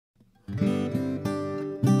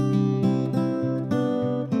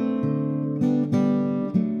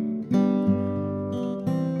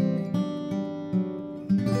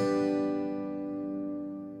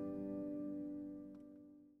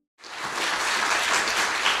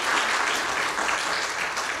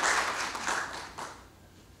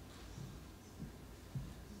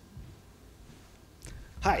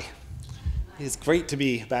It's great to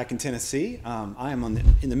be back in Tennessee. I am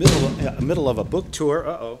in the middle of a book tour.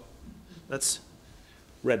 Uh-oh, that's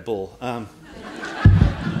Red Bull. I'm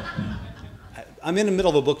in the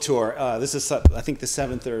middle of a book tour. This is, I think, the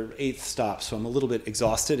 7th or 8th stop, so I'm a little bit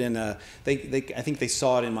exhausted. And I think they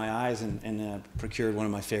saw it in my eyes and procured one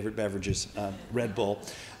of my favorite beverages, Red Bull.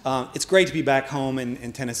 It's great to be back home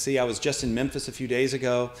in Tennessee. I was just in Memphis a few days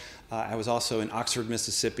ago. I was also in Oxford,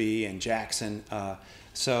 Mississippi, and Jackson.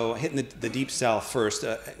 So hitting the Deep South first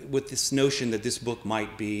with this notion that this book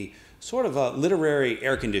might be sort of a literary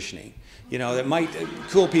air conditioning, that might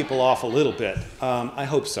cool people off a little bit. I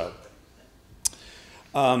hope so.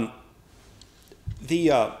 I'm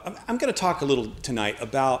going to talk a little tonight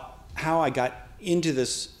about how I got into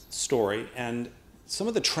this story and some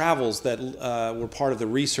of the travels that were part of the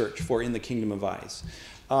research for In the Kingdom of Ice.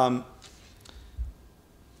 Let's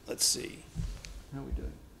see. How are we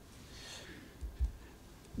doing?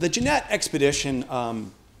 The Jeannette expedition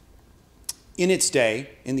in its day,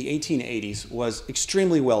 in the 1880s, was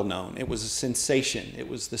extremely well known. It was a sensation. It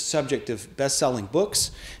was the subject of best-selling books.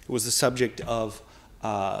 It was the subject of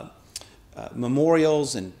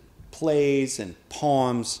memorials and plays and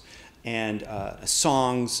poems and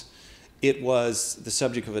songs. It was the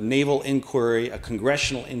subject of a naval inquiry, a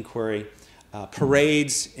congressional inquiry,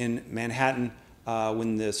 parades in Manhattan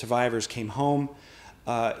when the survivors came home.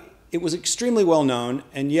 It was extremely well known,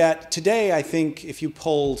 and yet today I think if you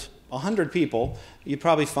polled 100 people, you'd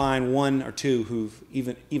probably find one or two who've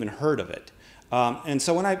even heard of it. And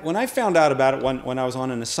so when I found out about it when I was on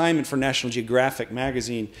an assignment for National Geographic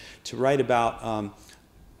magazine to write about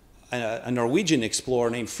a Norwegian explorer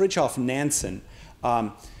named Fridtjof Nansen,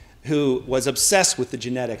 who was obsessed with the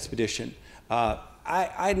Jeannette expedition,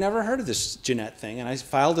 I'd never heard of this Jeannette thing, and I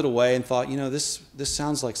filed it away and thought, this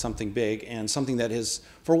sounds like something big and something that has,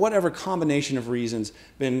 for whatever combination of reasons,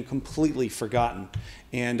 been completely forgotten.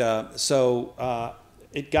 And so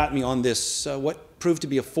it got me on this, what proved to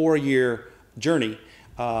be a 4-year journey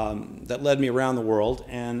that led me around the world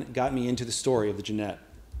and got me into the story of the Jeannette.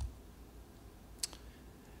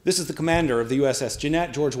 This is the commander of the USS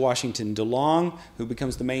Jeannette, George Washington DeLong, who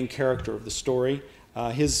becomes the main character of the story.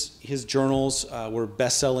 His journals were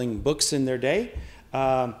best-selling books in their day.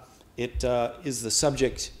 It is the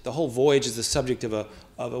subject, the whole voyage is the subject of a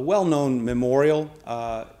well-known memorial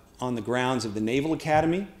on the grounds of the Naval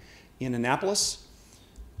Academy in Annapolis.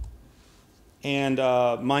 And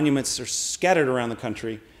monuments are scattered around the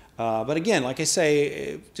country. But again, like I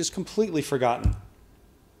say, just completely forgotten.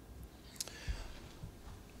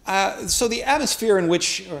 So the atmosphere in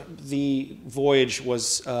which the voyage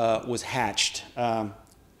was hatched,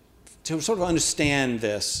 to sort of understand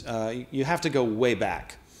this, you have to go way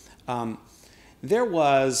back. There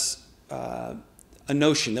was a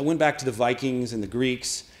notion that went back to the Vikings and the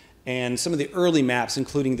Greeks, and some of the early maps,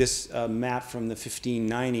 including this map from the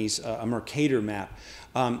 1590s, a Mercator map,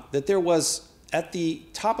 that there was at the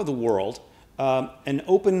top of the world an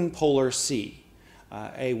open polar sea,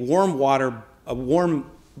 a warm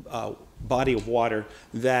body of water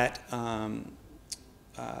that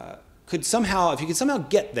could somehow, if you could somehow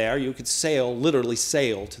get there, you could literally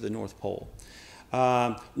sail to the North Pole.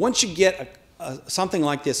 Once you get something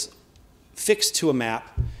like this fixed to a map,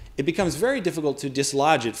 it becomes very difficult to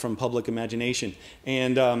dislodge it from public imagination,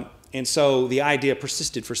 and so the idea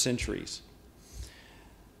persisted for centuries.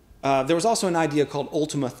 There was also an idea called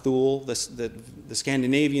Ultima Thule. The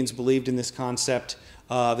Scandinavians believed in this concept,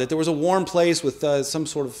 that there was a warm place with some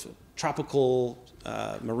sort of tropical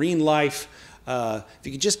marine life. If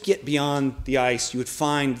you could just get beyond the ice, you would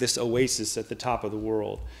find this oasis at the top of the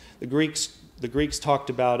world. The Greeks talked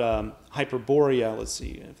about Hyperborea. Let's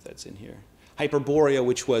see if that's in here. Hyperborea,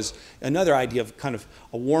 which was another idea of kind of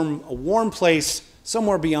a warm place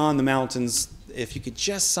somewhere beyond the mountains, if you could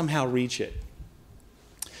just somehow reach it.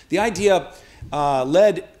 The idea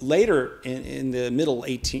led later in the middle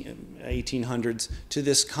 1800s to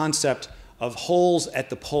this concept of holes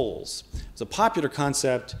at the poles. It was a popular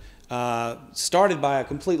concept started by a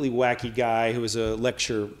completely wacky guy who was a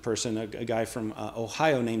lecture person, a guy from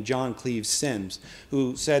Ohio named John Cleves Sims,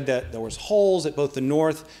 who said that there was holes at both the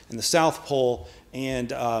North and the South Pole, and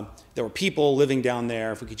there were people living down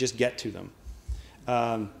there if we could just get to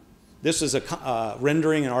them. This is a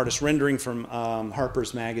rendering, an artist rendering from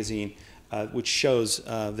Harper's Magazine, which shows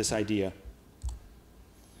this idea.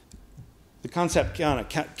 The concept kind of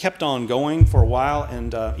kept on going for a while,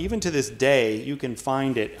 and even to this day, you can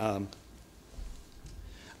find it.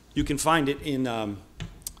 You can find it on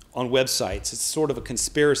websites. It's sort of a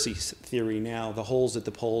conspiracy theory now. The holes at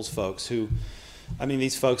the poles, folks.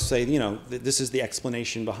 These folks say, this is the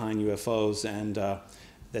explanation behind UFOs, and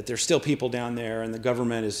that there's still people down there, and the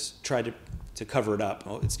government has tried to cover it up.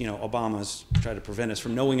 It's, Obama's tried to prevent us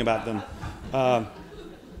from knowing about them.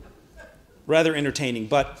 Rather entertaining,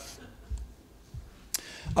 but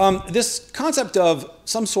this concept of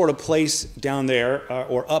some sort of place down there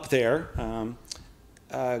or up there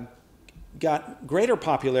got greater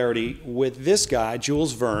popularity with this guy,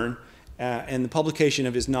 Jules Verne, and the publication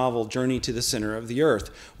of his novel Journey to the Center of the Earth,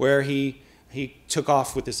 where he took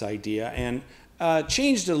off with this idea and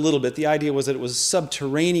changed it a little bit. The idea was that it was a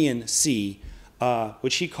subterranean sea,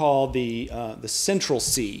 which he called the Central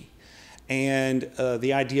Sea. And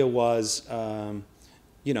the idea was, that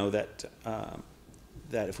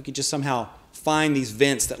if we could just somehow find these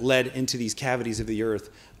vents that led into these cavities of the earth,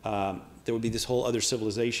 there would be this whole other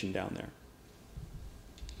civilization down there.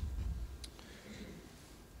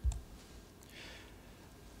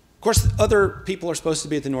 Of course, other people are supposed to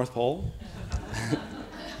be at the North Pole.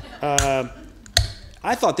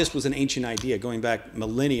 I thought this was an ancient idea going back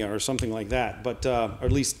millennia or something like that, but or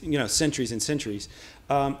at least centuries and centuries.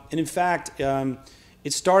 And in fact,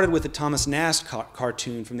 it started with a Thomas Nast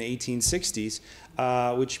cartoon from the 1860s,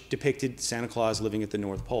 which depicted Santa Claus living at the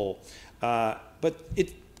North Pole. But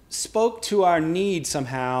it spoke to our need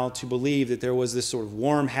somehow to believe that there was this sort of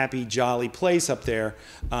warm, happy, jolly place up there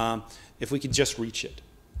if we could just reach it.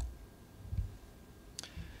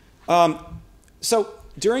 So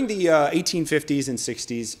during the 1850s and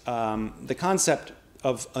 60s, the concept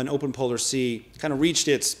of an open polar sea kind of reached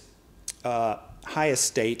its highest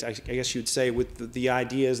state, I guess you'd say, with the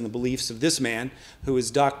ideas and the beliefs of this man, who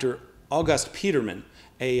is Dr. August Petermann,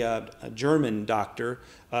 a German doctor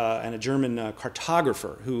and a German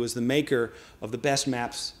cartographer who was the maker of the best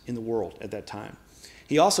maps in the world at that time.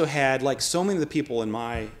 He also had, like so many of the people in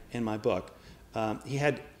my book, he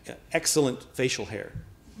had excellent facial hair.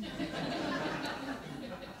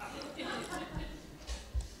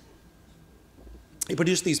 He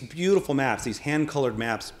produced these beautiful maps, these hand-colored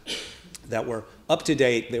maps that were up to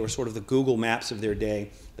date. They were sort of the Google Maps of their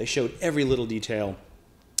day. They showed every little detail.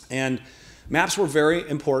 And maps were very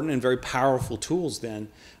important and very powerful tools then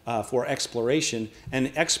for exploration.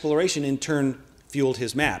 And exploration, in turn, fueled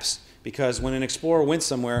his maps. Because when an explorer went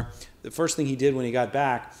somewhere, the first thing he did when he got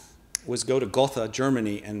back was go to Gotha,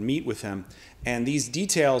 Germany, and meet with him. And these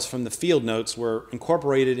details from the field notes were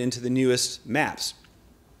incorporated into the newest maps.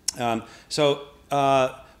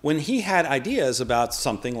 When he had ideas about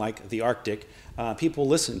something like the Arctic, people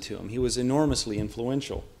listened to him. He was enormously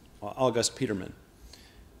influential, August Petermann.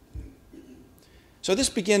 So this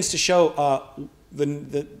begins to show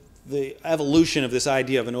the evolution of this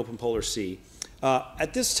idea of an open polar sea.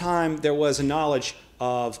 At this time, there was a knowledge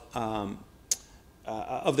of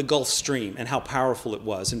the Gulf Stream and how powerful it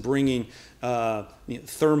was in bringing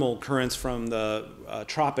thermal currents from the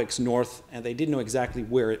tropics north, and they didn't know exactly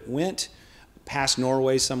where it went, past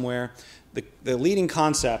Norway somewhere. The leading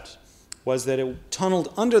concept was that it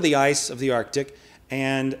tunneled under the ice of the Arctic,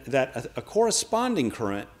 and that a corresponding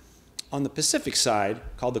current on the Pacific side,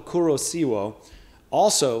 called the Kuroshio,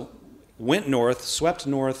 also went north, swept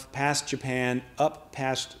north past Japan, up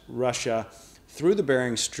past Russia, through the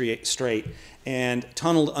Bering Strait, and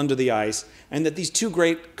tunneled under the ice, and that these two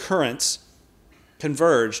great currents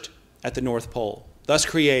converged at the North Pole, thus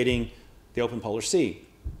creating the open polar sea.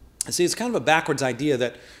 And see, it's kind of a backwards idea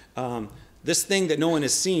that this thing that no one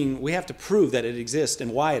has seen, we have to prove that it exists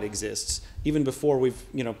and why it exists, even before we've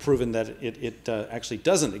proven that it actually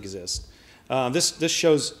doesn't exist. This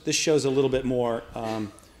shows a little bit more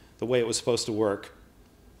the way it was supposed to work.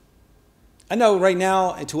 I know right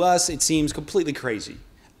now, to us, it seems completely crazy.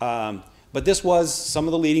 But this was some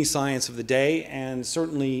of the leading science of the day, and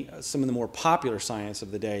certainly some of the more popular science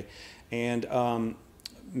of the day. And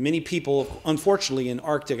many people, unfortunately, in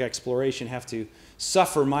Arctic exploration have to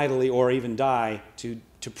suffer mightily or even die to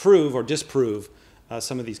prove or disprove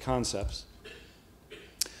some of these concepts.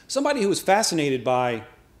 Somebody who was fascinated by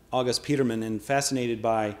August Petermann and fascinated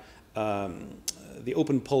by the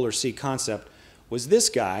open polar sea concept was this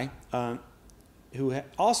guy, who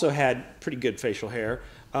also had pretty good facial hair.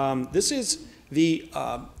 This is the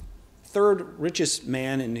third richest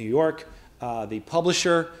man in New York, the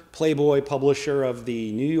publisher, Playboy publisher of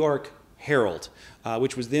the New York Herald,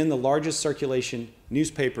 which was then the largest circulation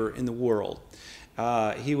newspaper in the world.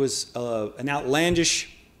 He was an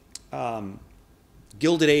outlandish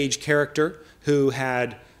Gilded Age character who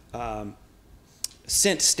had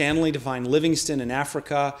sent Stanley to find Livingston in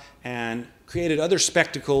Africa and created other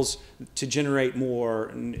spectacles to generate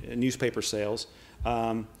more newspaper sales.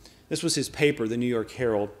 This was his paper, the New York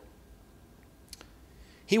Herald.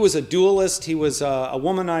 He was a duelist. He was a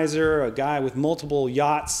womanizer, a guy with multiple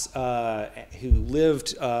yachts who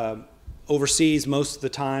lived overseas most of the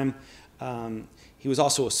time. He was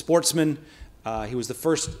also a sportsman. He was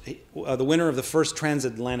the winner of the first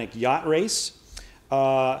transatlantic yacht race.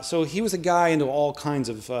 So he was a guy into all kinds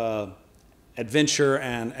of adventure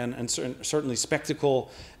and certainly spectacle,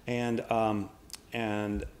 and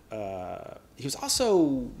he was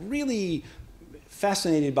also really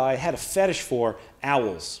fascinated by, had a fetish for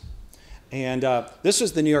owls. And this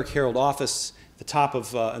was the New York Herald office. The top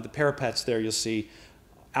of the parapets there, you'll see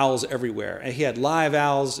owls everywhere. And he had live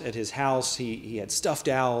owls at his house. He had stuffed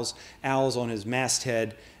owls, owls on his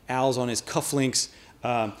masthead, owls on his cufflinks.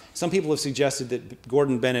 Some people have suggested that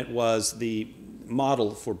Gordon Bennett was the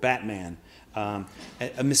model for Batman. A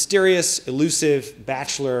mysterious, elusive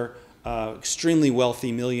bachelor, extremely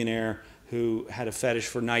wealthy millionaire who had a fetish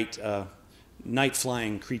for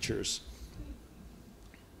night-flying creatures.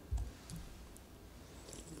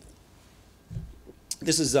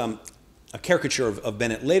 This is a caricature of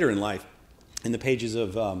Bennett later in life in the pages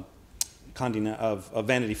of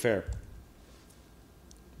Vanity Fair.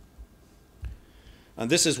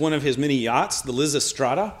 This is one of his many yachts, the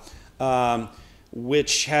Lysistrata,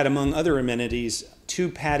 which had, among other amenities, 2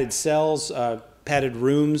 padded cells, padded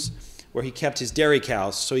rooms, where he kept his dairy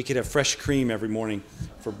cows so he could have fresh cream every morning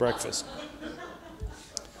for breakfast.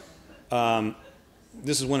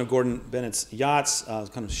 This is one of Gordon Bennett's yachts,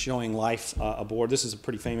 kind of showing life aboard. This is a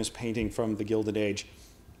pretty famous painting from the Gilded Age.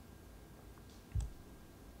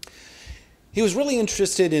 He was really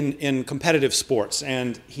interested in competitive sports,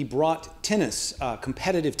 and he brought tennis,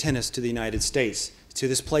 competitive tennis, to the United States, to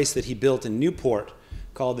this place that he built in Newport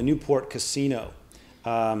called the Newport Casino.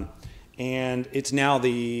 And it's now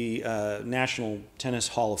the National Tennis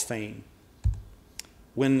Hall of Fame.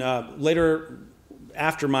 When later,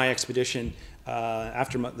 after my expedition,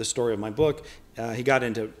 after the story of my book, he got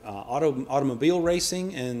into automobile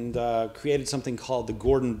racing and created something called the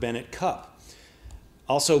Gordon Bennett Cup.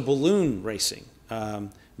 Also balloon racing,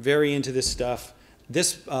 very into this stuff.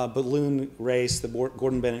 This balloon race, the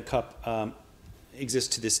Gordon Bennett Cup,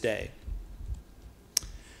 exists to this day.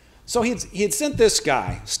 So he had sent this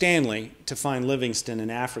guy, Stanley, to find Livingstone in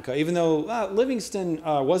Africa, even though Livingstone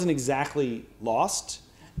wasn't exactly lost,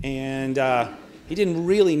 and he didn't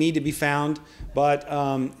really need to be found, but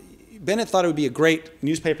Bennett thought it would be a great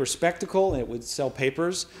newspaper spectacle, and it would sell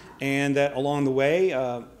papers, and that along the way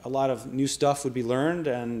a lot of new stuff would be learned,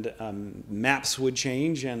 and maps would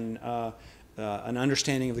change, and an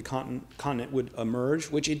understanding of the continent would emerge,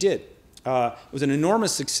 which it did. It was an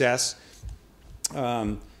enormous success.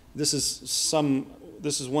 This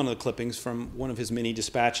is one of the clippings from one of his many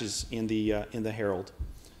dispatches in the Herald.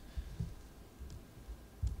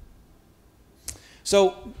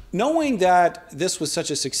 So, knowing that this was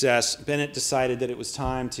such a success, Bennett decided that it was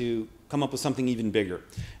time to come up with something even bigger.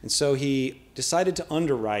 And so he decided to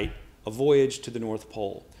underwrite a voyage to the North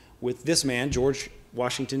Pole with this man, George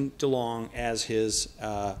Washington DeLong, as his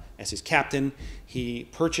captain. He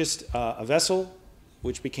purchased a vessel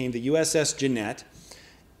which became the USS Jeannette.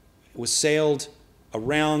 It was sailed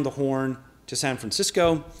around the Horn to San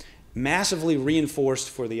Francisco, massively reinforced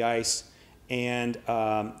for the ice, and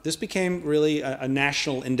this became really a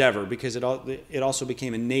national endeavor because it also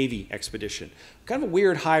became a Navy expedition. Kind of a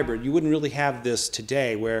weird hybrid. You wouldn't really have this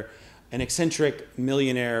today, where an eccentric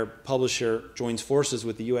millionaire publisher joins forces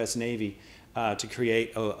with the U.S. Navy to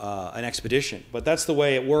create an expedition. But that's the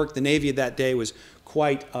way it worked. The Navy of that day was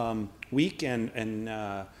quite weak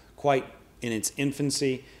and quite in its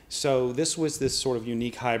infancy. So this was this sort of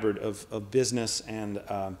unique hybrid of business and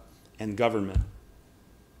government.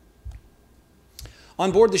 On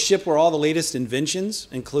board the ship were all the latest inventions,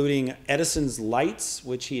 including Edison's lights,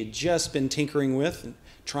 which he had just been tinkering with and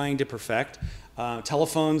trying to perfect,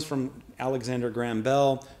 telephones from Alexander Graham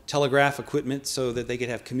Bell, telegraph equipment so that they could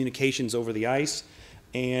have communications over the ice,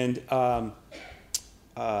 and all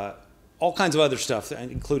kinds of other stuff,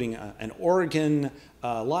 including an organ,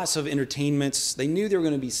 lots of entertainments. They knew they were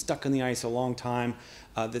going to be stuck on the ice a long time,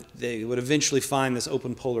 that they would eventually find this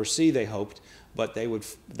open polar sea, they hoped, but they would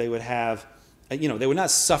have, they would not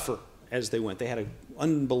suffer as they went. They had an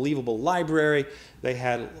unbelievable library. They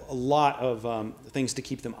had a lot of things to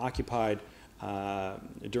keep them occupied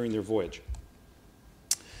during their voyage.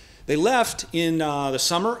 They left in the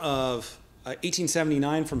summer of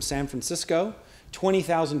 1879 from San Francisco.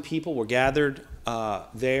 20,000 people were gathered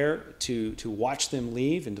there to watch them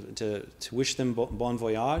leave and to wish them bon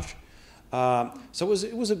voyage. So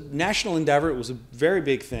it was a national endeavor. It was a very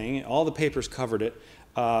big thing. All the papers covered it.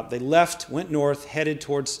 They left, went north, headed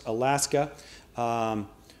towards Alaska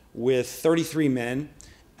with 33 men,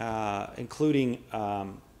 including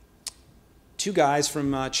two guys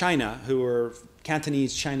from China who were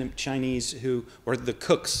Cantonese Chinese who were the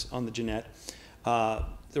cooks on the Jeannette.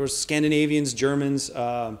 There were Scandinavians, Germans.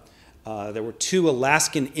 There were two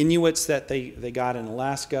Alaskan Inuits that they got in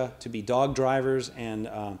Alaska to be dog drivers and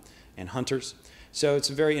hunters. So it's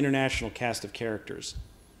a very international cast of characters.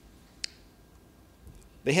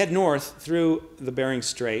 They head north through the Bering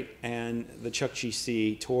Strait and the Chukchi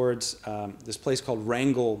Sea towards this place called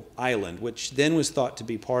Wrangel Island, which then was thought to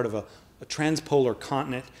be part of a transpolar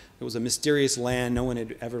continent. It was a mysterious land. No one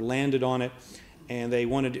had ever landed on it, and they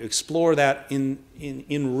wanted to explore that en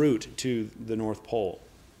route to the North Pole.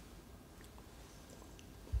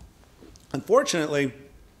 Unfortunately,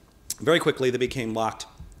 very quickly they became locked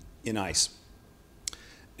in ice.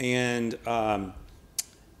 And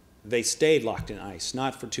they stayed locked in ice,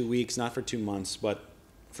 not for 2 weeks, not for 2 months, but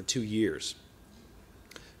for 2 years,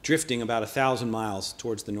 drifting about 1,000 miles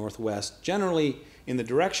towards the northwest, generally in the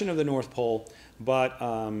direction of the North Pole, but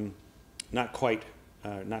not quite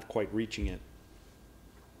reaching it.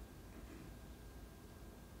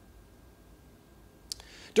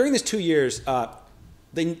 During these 2 years,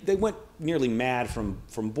 they went nearly mad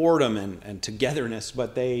from boredom and togetherness,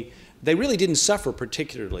 but they really didn't suffer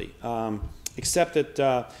particularly, except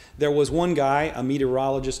that there was one guy, a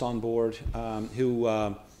meteorologist on board,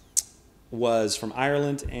 who was from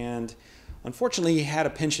Ireland, and unfortunately he had a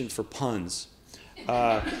penchant for puns.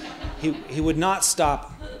 He would not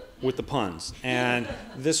stop with the puns, and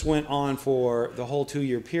this went on for the whole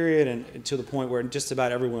 2-year period, and to the point where just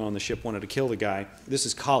about everyone on the ship wanted to kill the guy. This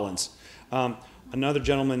is Collins. Another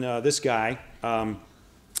gentleman, this guy,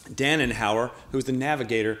 Dannenhauer, who was the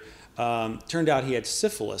navigator, turned out he had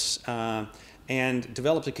syphilis and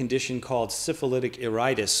developed a condition called syphilitic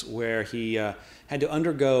iritis, where he had to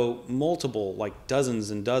undergo multiple, like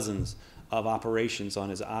dozens and dozens of operations on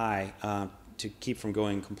his eye to keep from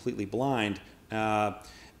going completely blind.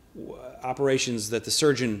 Operations that the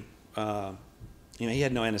surgeon, he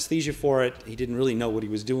had no anesthesia for it. He didn't really know what he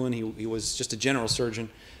was doing. He was just a general surgeon.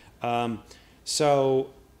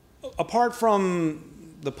 So apart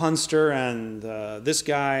from the punster and this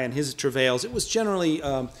guy and his travails, it was generally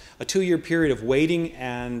a 2-year period of waiting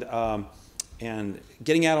and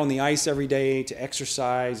getting out on the ice every day to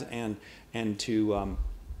exercise and to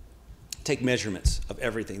take measurements of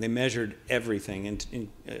everything. They measured everything and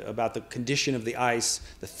about the condition of the ice,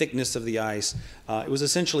 the thickness of the ice. It was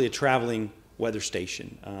essentially a traveling weather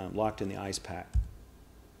station locked in the ice pack.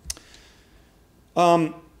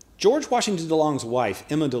 George Washington DeLong's wife,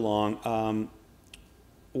 Emma DeLong,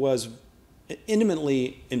 was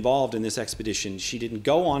intimately involved in this expedition. She didn't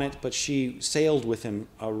go on it, but she sailed with him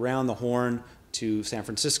around the Horn to San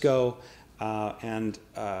Francisco and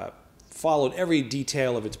followed every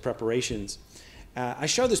detail of its preparations. I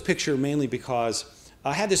show this picture mainly because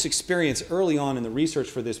I had this experience early on in the research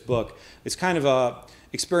for this book. It's kind of a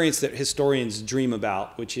experience that historians dream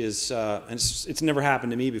about, which is, and it's never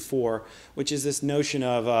happened to me before, which is this notion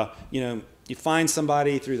of, you find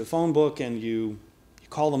somebody through the phone book and you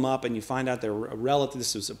call them up and you find out they're a relative.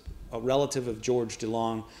 This was a relative of George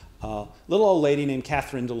DeLong, a little old lady named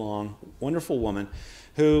Catherine DeLong, wonderful woman,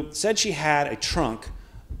 who said she had a trunk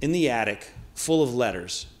in the attic full of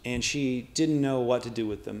letters, and she didn't know what to do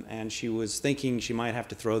with them, and she was thinking she might have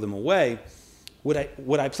to throw them away. Would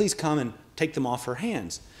I please come and take them off her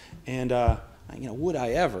hands? And would I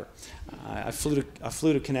ever? I flew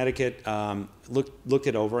to Connecticut, looked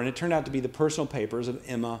it over, and it turned out to be the personal papers of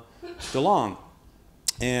Emma DeLong,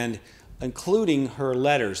 and including her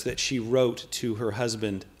letters that she wrote to her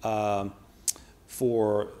husband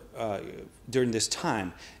during this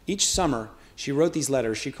time. Each summer, she wrote these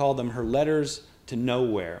letters. She called them her letters to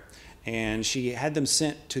nowhere, and she had them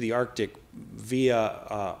sent to the Arctic via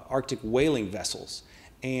Arctic whaling vessels.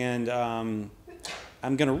 And I'm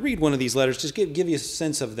going to read one of these letters, just give you a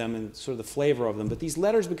sense of them and sort of the flavor of them. But these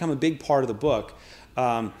letters become a big part of the book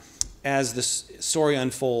as the story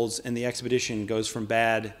unfolds and the expedition goes from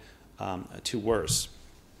bad to worse.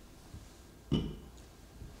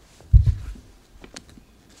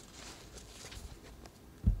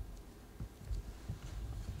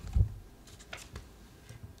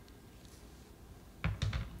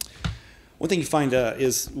 One thing you find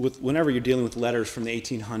is whenever you're dealing with letters from the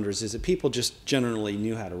 1800s is that people just generally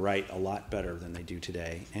knew how to write a lot better than they do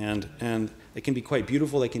today. And they can be quite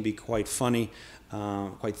beautiful, they can be quite funny,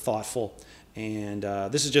 quite thoughtful. And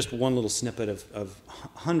this is just one little snippet of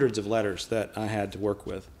hundreds of letters that I had to work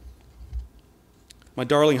with. My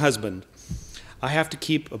darling husband, I have to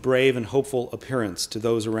keep a brave and hopeful appearance to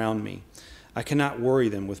those around me. I cannot worry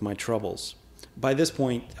them with my troubles. By this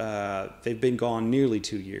point, they've been gone nearly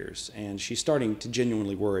 2 years, and she's starting to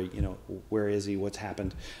genuinely worry, where is he, what's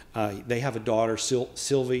happened? They have a daughter,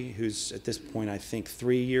 Sylvie, who's at this point, I think,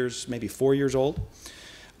 3 years, maybe 4 years old.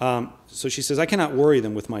 So she says, I cannot worry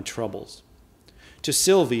them with my troubles. To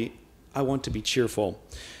Sylvie, I want to be cheerful.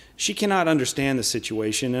 She cannot understand the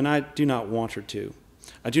situation, and I do not want her to.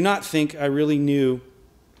 I do not think I really knew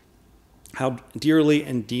how dearly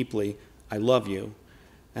and deeply I love you,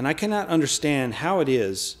 and I cannot understand how it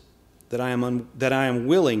is that I am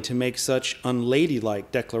willing to make such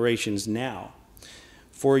unladylike declarations now,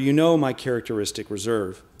 for you know my characteristic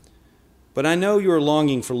reserve. But I know you are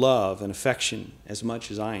longing for love and affection as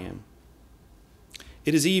much as I am.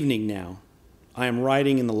 It is evening now. I am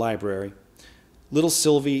writing in the library. Little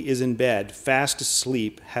Sylvie is in bed, fast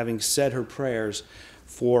asleep, having said her prayers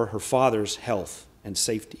for her father's health and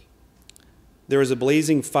safety. There is a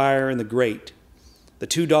blazing fire in the grate. The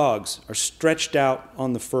 2 dogs are stretched out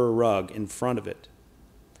on the fur rug in front of it.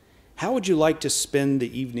 How would you like to spend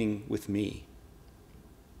the evening with me?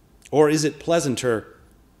 Or is it pleasanter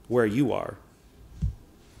where you are?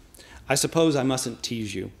 I suppose I mustn't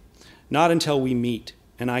tease you, not until we meet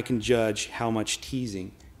and I can judge how much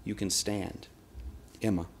teasing you can stand.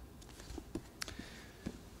 Emma.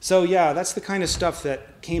 So yeah, that's the kind of stuff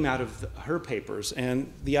that came out of her papers,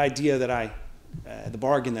 and the idea that the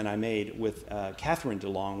bargain that I made with Catherine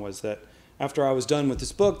DeLong was that after I was done with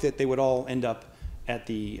this book, that they would all end up at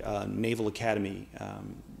the Naval Academy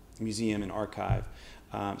Museum and Archive.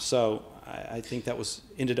 So I think that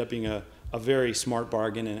ended up being a very smart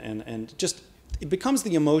bargain, and just it becomes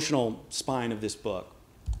the emotional spine of this book.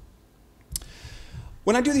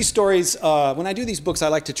 When I do these stories, when I do these books, I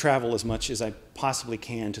like to travel as much as I possibly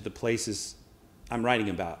can to the places I'm writing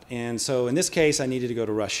about. And so in this case, I needed to go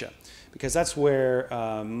to Russia, because that's where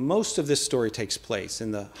most of this story takes place, in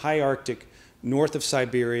the high Arctic, north of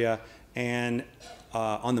Siberia, and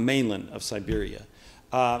on the mainland of Siberia.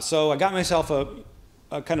 So I got myself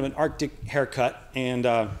a kind of an Arctic haircut, and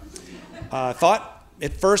thought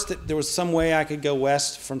at first that there was some way I could go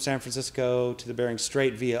west from San Francisco to the Bering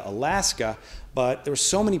Strait via Alaska, but there were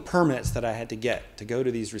so many permits that I had to get to go to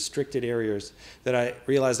these restricted areas that I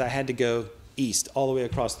realized I had to go east, all the way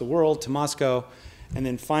across the world to Moscow. And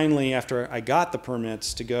then finally, after I got the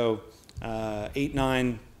permits, to go 8,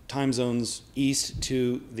 9 time zones east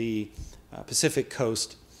to the Pacific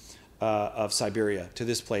coast of Siberia, to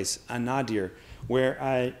this place, Anadyr, where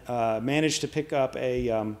I managed to pick up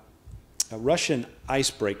a Russian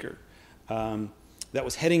icebreaker that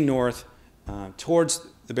was heading north towards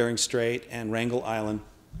the Bering Strait and Wrangel Island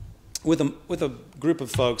with a group of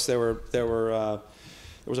folks. There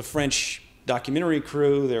was a French documentary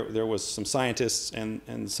crew, there was some scientists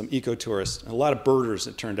and some eco-tourists, and a lot of birders,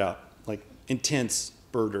 it turned out, like intense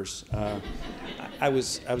birders. I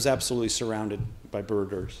was absolutely surrounded by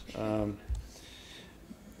birders.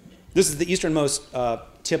 This is the easternmost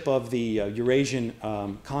tip of the Eurasian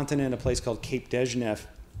continent, a place called Cape Dezhnev.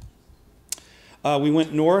 We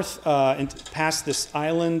went north and past this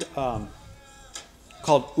island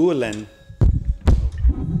called Ulen.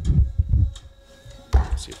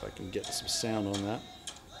 Let's see if I can get some sound on that.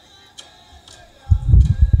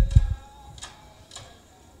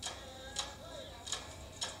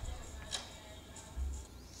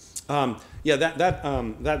 Yeah,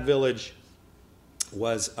 that village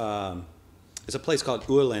was is a place called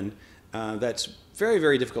Ulen that's very,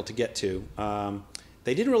 very difficult to get to.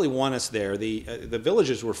 They didn't really want us there. The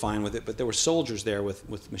villagers were fine with it, but there were soldiers there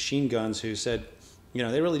with machine guns who said,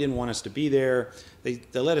 they really didn't want us to be there. They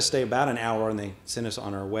let us stay about an hour, and they sent us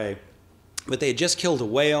on our way. But they had just killed a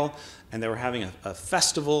whale, and they were having a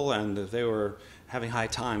festival, and they were having high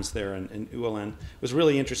times there in Ulen. It was a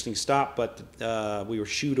really interesting stop, but we were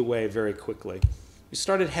shooed away very quickly. We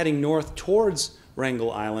started heading north towards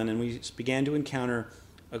Wrangel Island, and we began to encounter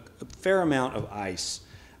a fair amount of ice.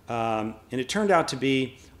 And it turned out to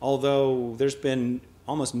be, although there's been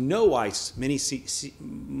almost no ice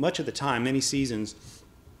much of the time, many seasons,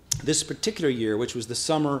 this particular year, which was the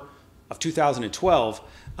summer of 2012,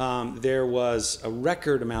 there was a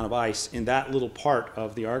record amount of ice in that little part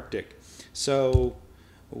of the Arctic. So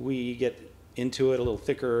we get into it a little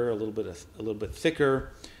thicker, a little bit thicker,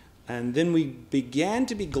 and then we began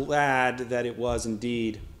to be glad that it was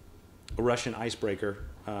indeed a Russian icebreaker,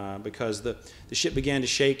 because the ship began to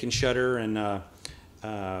shake and shudder, and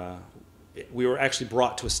we were actually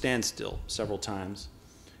brought to a standstill several times.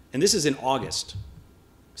 And this is in August.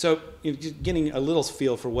 So getting a little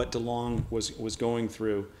feel for what DeLong was going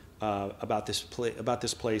through about this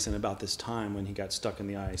place and about this time when he got stuck in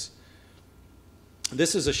the ice.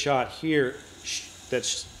 This is a shot here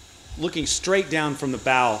that's looking straight down from the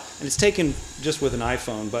bow, and it's taken just with an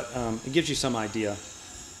iPhone, but it gives you some idea.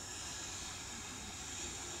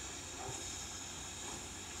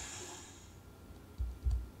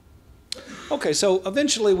 Okay, so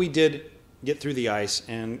eventually we did get through the ice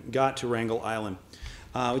and got to Wrangel Island,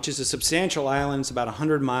 which is a substantial island. It's about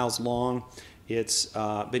 100 miles long. It's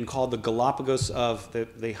been called the Galapagos of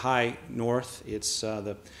the high north. It's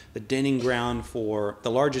the denning ground for,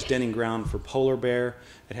 the largest denning ground for polar bear.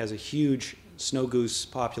 It has a huge snow goose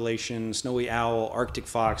population, snowy owl, Arctic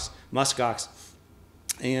fox, muskox,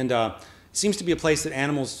 and it seems to be a place that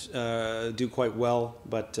animals do quite well,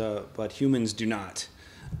 but humans do not.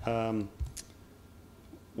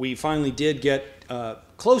 We finally did get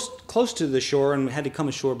close to the shore, and we had to come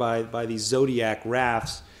ashore by these zodiac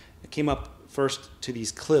rafts. It came up first to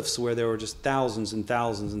these cliffs where there were just thousands and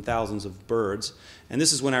thousands and thousands of birds. And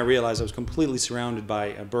this is when I realized I was completely surrounded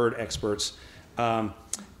by bird experts. But,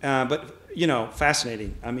 you know,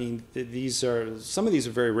 fascinating. I mean, some of these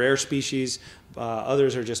are very rare species.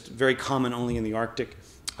 Others are just very common only in the Arctic.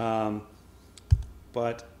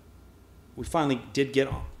 But we finally did get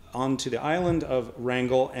onto the island of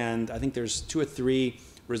Wrangel, and I think there's 2 or 3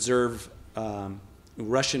 reserve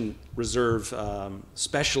Russian reserve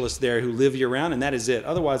specialists there who live year-round, and that is it.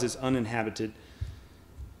 Otherwise, it's uninhabited.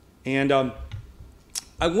 And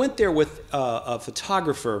I went there with a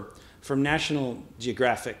photographer from National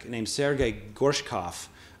Geographic named Sergei Gorshkov.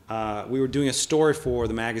 We were doing a story for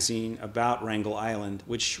the magazine about Wrangel Island,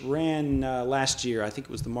 which ran last year. I think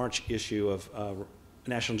it was the March issue of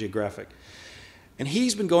National Geographic. And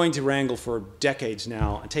he's been going to Wrangel for decades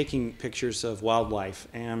now and taking pictures of wildlife.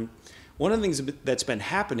 And one of the things that's been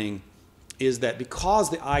happening is that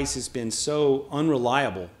because the ice has been so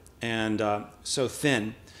unreliable and so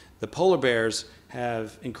thin, the polar bears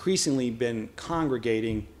have increasingly been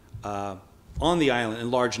congregating on the island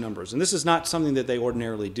in large numbers. And this is not something that they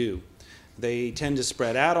ordinarily do. They tend to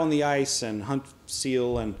spread out on the ice and hunt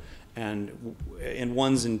seal and in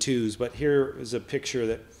ones and twos. But here is a picture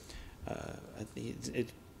that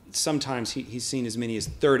sometimes he's seen as many as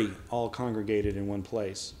 30 all congregated in one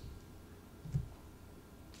place.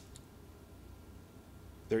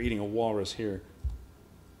 They're eating a walrus here.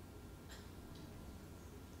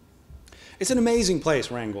 It's an amazing place,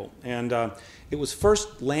 Wrangel, and it was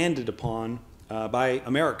first landed upon by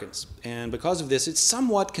Americans. And because of this, it's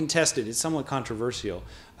somewhat contested, it's somewhat controversial.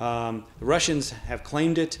 The Russians have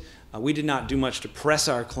claimed it. We did not do much to press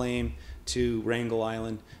our claim to Wrangel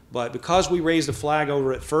Island, but because we raised a flag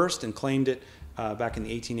over it first and claimed it back in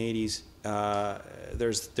the 1880s,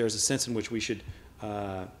 there's a sense in which we should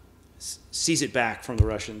seize it back from the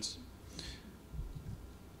Russians.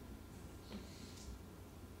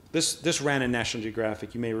 This ran in National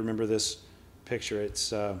Geographic. You may remember this picture.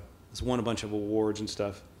 It's won a bunch of awards and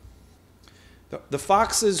stuff. The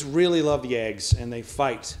foxes really love the eggs, and they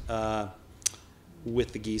fight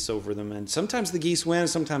with the geese over them. And sometimes the geese win,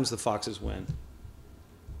 sometimes the foxes win.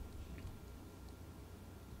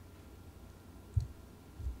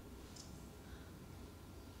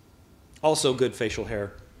 Also good facial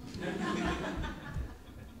hair.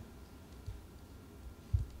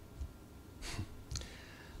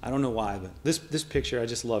 I don't know why, but this picture, I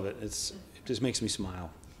just love it. It just makes me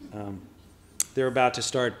smile. They're about to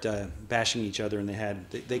start bashing each other, and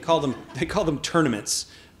they call them tournaments,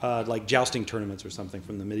 like jousting tournaments or something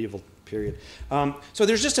from the medieval period. So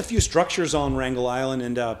there's just a few structures on Wrangel Island,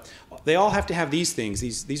 and they all have to have these things.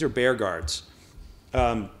 These are bear guards.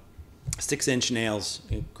 6-inch nails,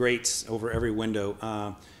 grates over every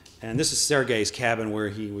window. And this is Sergei's cabin where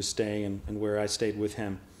he was staying and where I stayed with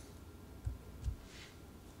him.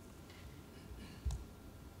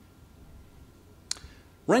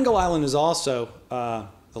 Wrangel Island is also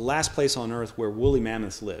the last place on Earth where woolly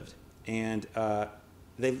mammoths lived. And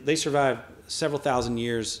they survived several thousand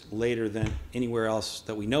years later than anywhere else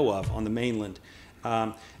that we know of on the mainland.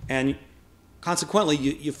 And consequently,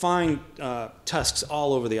 you find tusks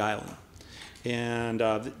all over the island.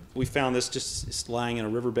 And we found this just lying in a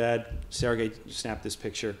riverbed. Sergei snapped this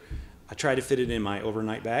picture. I tried to fit it in my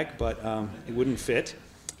overnight bag, but it wouldn't fit.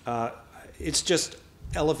 It's just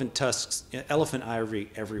elephant tusks, elephant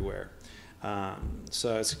ivory everywhere.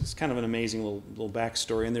 So it's kind of an amazing little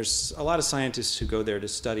backstory. And there's a lot of scientists who go there to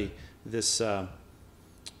study this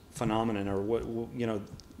phenomenon, or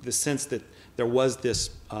the sense that there was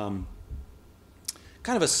this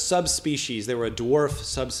kind of a subspecies. They were a dwarf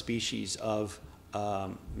subspecies of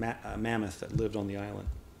mammoth that lived on the island.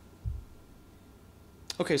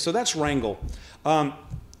 Okay, so that's Wrangel.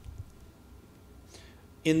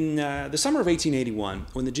 In the summer of 1881,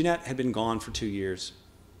 when the Jeannette had been gone for 2 years,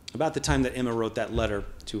 about the time that Emma wrote that letter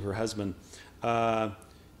to her husband,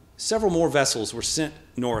 several more vessels were sent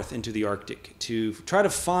north into the Arctic to try to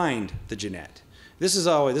find the Jeanette. This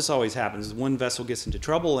always happens. One vessel gets into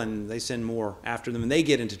trouble, and they send more after them, and they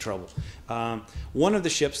get into trouble. One of the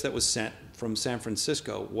ships that was sent from San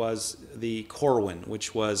Francisco was the Corwin,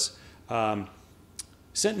 which was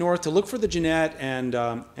sent north to look for the Jeanette and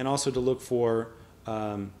also to look for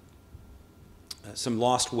some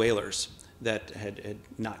lost whalers that had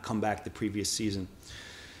not come back the previous season.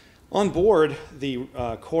 On board the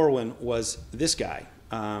Corwin was this guy.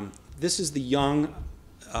 This is the young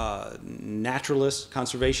naturalist,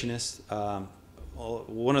 conservationist,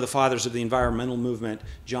 one of the fathers of the environmental movement,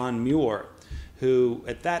 John Muir, who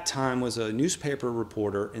at that time was a newspaper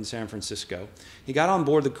reporter in San Francisco. He got on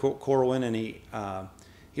board the Corwin, and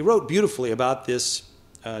he wrote beautifully about this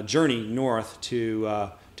journey north to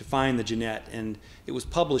find the Jeanette, and it was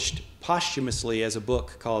published posthumously as a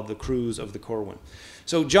book called The Cruise of the Corwin.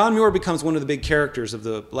 So John Muir becomes one of the big characters of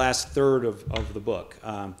the last third of the book,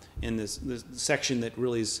 in this section that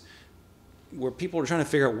really is where people are trying to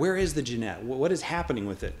figure out, where is the Jeanette? What is happening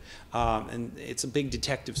with it? And it's a big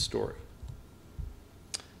detective story.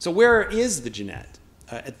 So where is the Jeanette?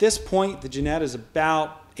 At this point, the Jeanette is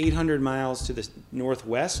about 800 miles to the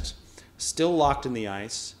northwest, still locked in the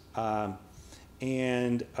ice,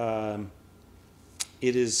 and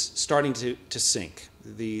it is starting to sink.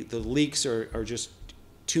 The leaks are just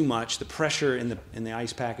too much. The pressure in the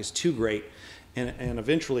ice pack is too great, and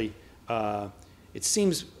eventually it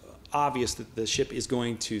seems obvious that the ship is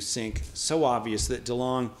going to sink. So obvious that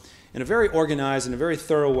DeLong, in a very organized and a very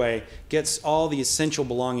thorough way, gets all the essential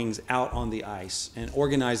belongings out on the ice and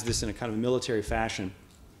organizes this in a kind of military fashion,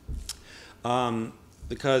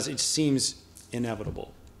 because it seems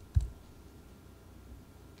inevitable.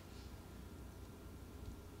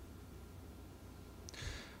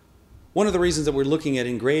 One of the reasons that we're looking at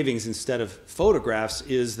engravings instead of photographs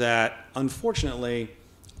is that, unfortunately,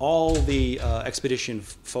 all the expedition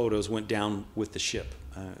photos went down with the ship.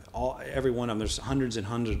 Every one of them, there's hundreds and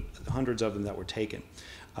hundreds of them that were taken.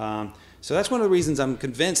 So that's one of the reasons I'm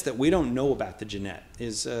convinced that we don't know about the Jeanette,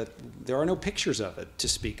 is there are no pictures of it to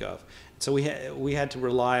speak of. So we had to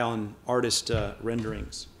rely on artist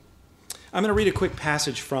renderings. I'm going to read a quick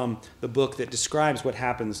passage from the book that describes what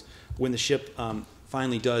happens when the ship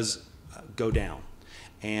finally does go down,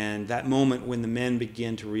 and that moment when the men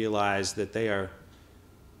begin to realize that they are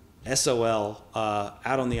SOL,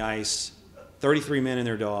 out on the ice, 33 men and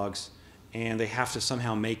their dogs, and they have to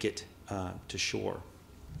somehow make it to shore.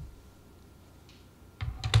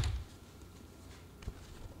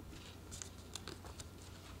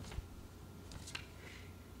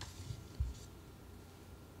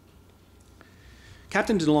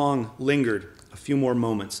 Captain DeLong lingered a few more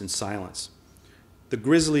moments in silence. The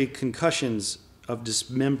grisly concussions of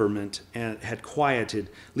dismemberment had quieted,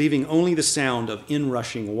 leaving only the sound of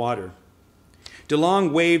inrushing water.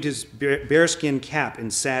 DeLong waved his bearskin cap in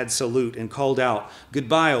sad salute and called out,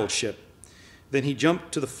 "Goodbye, old ship." Then he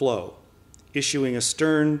jumped to the floe, issuing a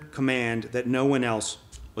stern command that no one else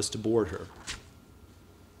was to board her.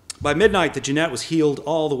 By midnight, the Jeanette was heeled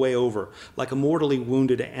all the way over, like a mortally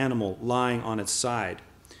wounded animal lying on its side.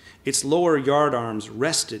 Its lower yardarms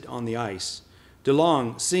rested on the ice.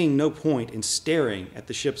 DeLong, seeing no point in staring at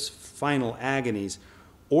the ship's final agonies,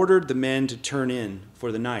 ordered the men to turn in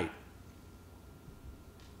for the night.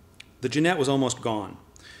 The Jeanette was almost gone.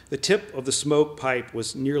 The tip of the smoke pipe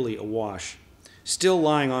was nearly awash. Still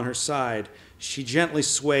lying on her side, she gently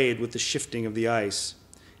swayed with the shifting of the ice.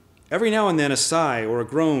 Every now and then a sigh or a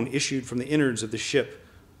groan issued from the innards of the ship,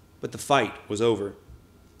 but the fight was over.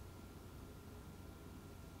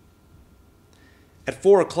 At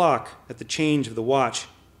 4 o'clock, at the change of the watch,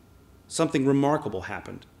 something remarkable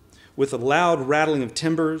happened. With a loud rattling of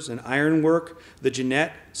timbers and ironwork, the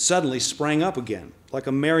Jeanette suddenly sprang up again, like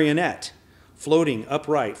a marionette, floating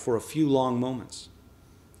upright for a few long moments.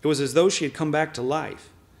 It was as though she had come back to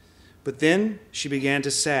life. But then she began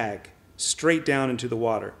to sag, straight down into the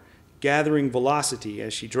water, gathering velocity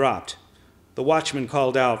as she dropped. The watchman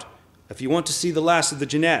called out, "If you want to see the last of the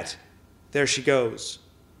Jeanette, there she goes."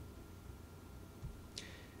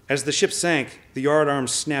 As the ship sank, the yardarms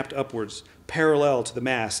snapped upwards, parallel to the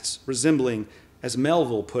masts, resembling, as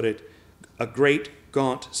Melville put it, a great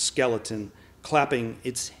gaunt skeleton clapping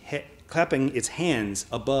its hands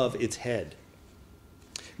above its head.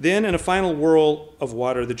 Then, in a final whirl of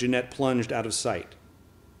water, the Jeanette plunged out of sight.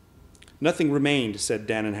 "Nothing remained," said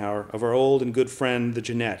Dannenhauer, "of our old and good friend, the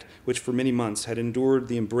Jeanette, which for many months had endured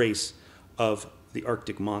the embrace of the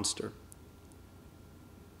Arctic monster."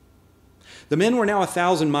 The men were now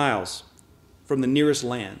 1,000 miles from the nearest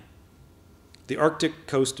land, the Arctic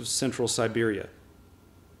coast of central Siberia.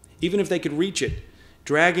 Even if they could reach it,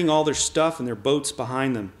 dragging all their stuff and their boats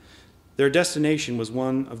behind them, their destination was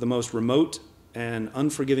one of the most remote and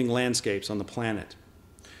unforgiving landscapes on the planet.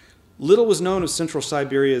 Little was known of central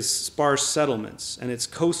Siberia's sparse settlements, and its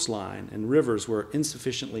coastline and rivers were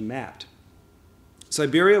insufficiently mapped.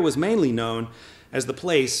 Siberia was mainly known as the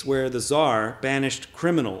place where the Tsar banished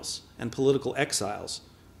criminals and political exiles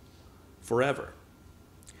forever.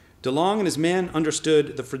 DeLong and his men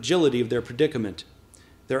understood the fragility of their predicament.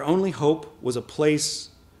 Their only hope was a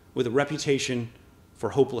place with a reputation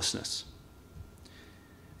for hopelessness.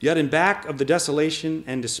 Yet in back of the desolation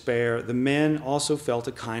and despair, the men also felt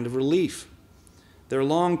a kind of relief. Their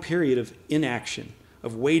long period of inaction,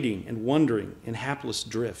 of waiting and wondering in hapless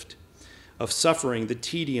drift, of suffering the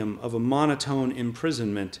tedium of a monotone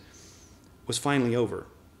imprisonment, was finally over.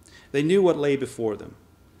 They knew what lay before them.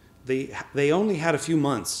 They only had a few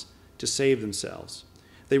months to save themselves.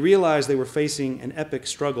 They realized they were facing an epic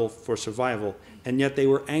struggle for survival, and yet they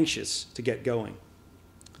were anxious to get going.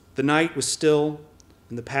 The night was still,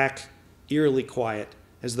 and the pack eerily quiet,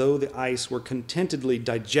 as though the ice were contentedly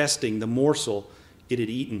digesting the morsel it had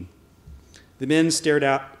eaten. The men stared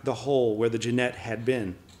out the hole where the Jeanette had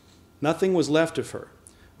been. Nothing was left of her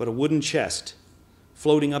but a wooden chest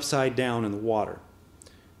floating upside down in the water.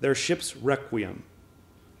 Their ship's requiem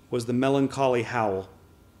was the melancholy howl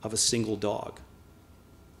of a single dog.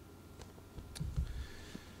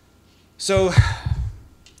 So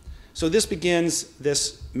this begins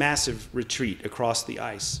this massive retreat across the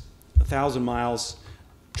ice, 1,000 miles,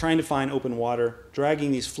 trying to find open water,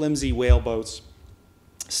 dragging these flimsy whaleboats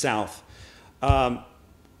south.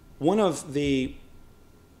 One of the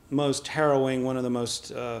most harrowing, one of the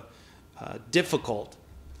most difficult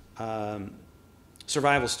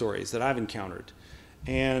survival stories that I've encountered.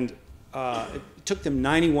 And it took them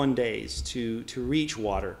 91 days to reach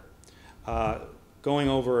water, going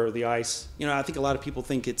over the ice. You know, I think a lot of people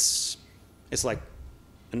think it's like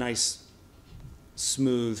a nice,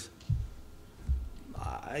 smooth,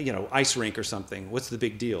 ice rink or something. What's the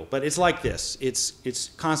big deal? But it's like this. It's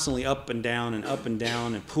constantly up and down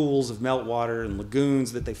and pools of meltwater and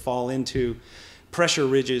lagoons that they fall into, pressure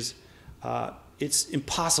ridges. It's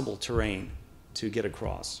impossible terrain to get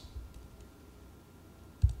across.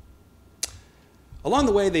 Along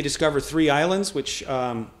the way, they discover 3 islands, which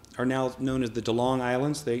are now known as the DeLong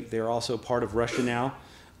Islands. They are also part of Russia now.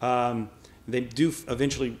 They do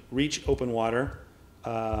eventually reach open water.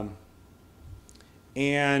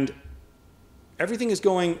 And everything is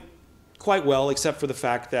going quite well, except for the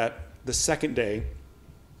fact that the second day,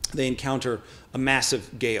 they encounter a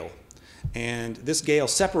massive gale. And this gale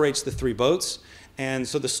separates the 3 boats. And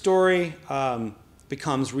so the story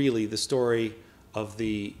becomes really the story of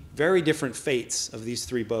the very different fates of these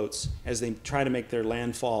 3 boats as they try to make their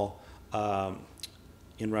landfall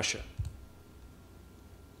in Russia.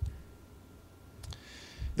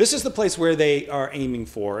 This is the place where they are aiming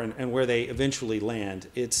for and where they eventually land.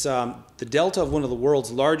 It's the delta of one of the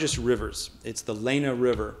world's largest rivers. It's the Lena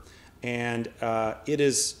River. And it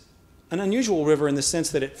is an unusual river in the sense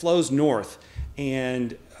that it flows north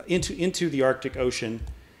and into the Arctic Ocean.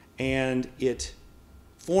 And it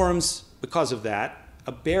forms, because of that,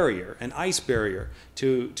 a barrier, an ice barrier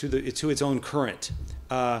to its own current.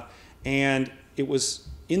 And it was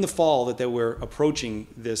in the fall that they were approaching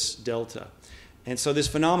this delta. And so this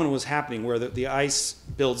phenomenon was happening where the ice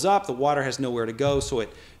builds up, the water has nowhere to go, so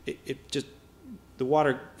the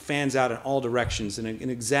water fans out in all directions in an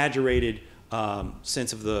exaggerated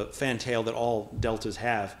sense of the fantail that all deltas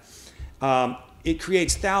have. It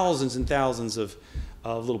creates thousands and thousands of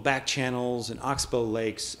little back channels and oxbow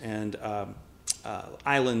lakes and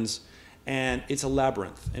islands, and it's a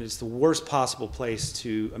labyrinth, and it's the worst possible place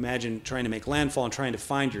to imagine trying to make landfall and trying to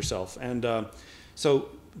find yourself. And so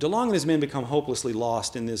DeLong and his men become hopelessly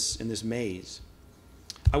lost in this maze.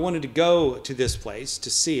 I wanted to go to this place to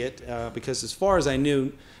see it because, as far as I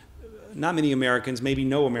knew, not many Americans, maybe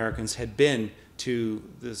no Americans, had been to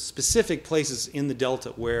the specific places in the delta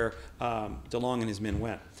where DeLong and his men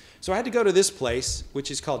went. So I had to go to this place, which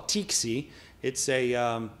is called Tiksi. It's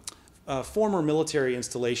a former military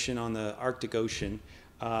installation on the Arctic Ocean.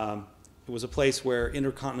 It was a place where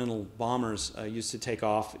intercontinental bombers used to take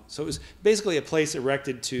off. So it was basically a place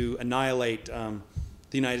erected to annihilate the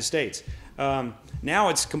United States. Now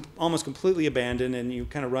it's almost completely abandoned, and you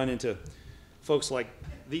kind of run into folks like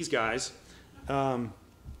these guys.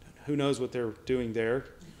 Who knows what they're doing there?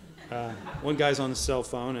 One guy's on his cell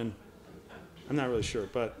phone, and I'm not really sure,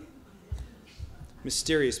 but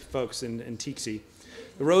mysterious folks in Tiksi.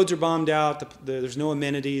 The roads are bombed out. There's no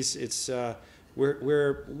amenities. It's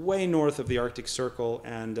we're way north of the Arctic Circle,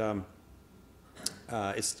 and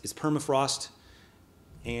it's permafrost,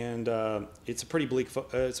 and it's a pretty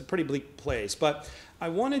bleak place. But I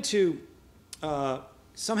wanted to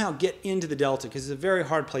somehow get into the Delta because it's a very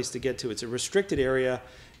hard place to get to. It's a restricted area.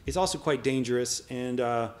 It's also quite dangerous, and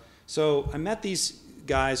so I met these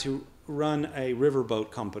guys who run a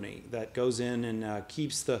riverboat company that goes in and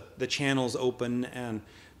keeps the channels open and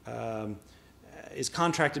is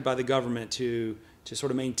contracted by the government to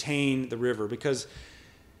sort of maintain the river, because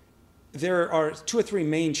there are 2 or 3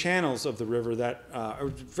 main channels of the river that are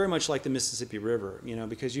very much like the Mississippi River,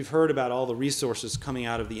 because you've heard about all the resources coming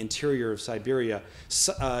out of the interior of Siberia,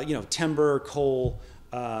 timber, coal,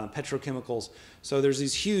 petrochemicals. So there's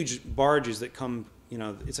these huge barges that come,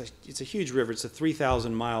 it's a huge river. It's a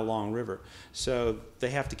 3,000-mile long river. So they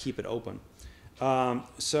have to keep it open.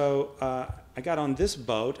 So I got on this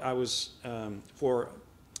boat. I was, for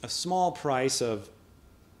a small price of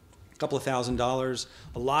a couple of $1,000s,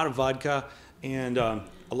 a lot of vodka, and a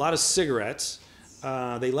lot of cigarettes.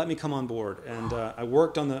 They let me come on board, and I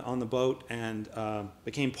worked on the boat and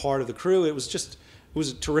became part of the crew. It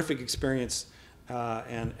was a terrific experience,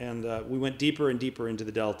 and we went deeper and deeper into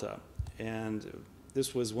the Delta. And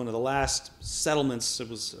this was one of the last settlements. It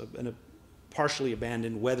was in a partially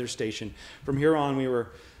abandoned weather station. From here on, we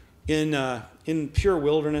were in pure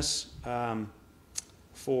wilderness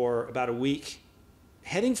for about a week,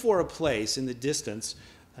 heading for a place in the distance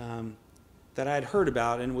that I had heard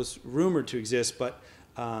about and was rumored to exist, but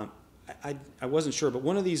I wasn't sure. But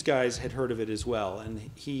one of these guys had heard of it as well, and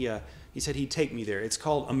he said he'd take me there. It's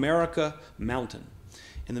called America Mountain.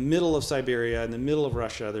 In the middle of Siberia, in the middle of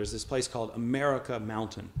Russia, there's this place called America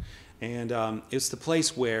Mountain. And it's the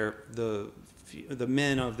place where the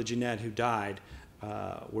men of the Jeanette who died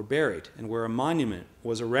were buried, and where a monument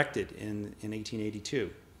was erected in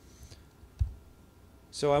 1882.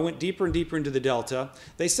 So I went deeper and deeper into the Delta.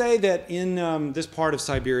 They say that in this part of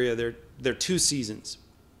Siberia, there are 2 seasons.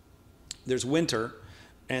 There's winter,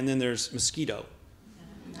 and then there's mosquito.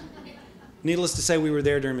 Needless to say, we were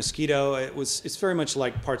there during mosquito. It's very much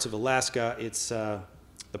like parts of Alaska. It's the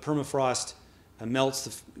permafrost melts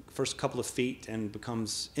the first couple of feet and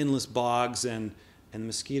becomes endless bogs, and the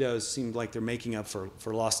mosquitoes seem like they're making up for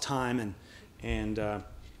lost time, and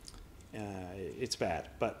it's bad.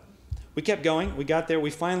 But we kept going. We got there. We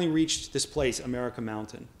finally reached this place, America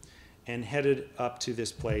Mountain, and headed up to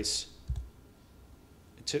this place.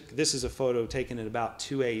 This is a photo taken at about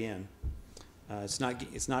 2 a.m. It's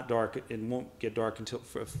not dark. It won't get dark until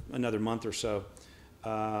for another month or so.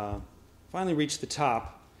 Finally reached the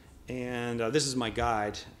top, and this is my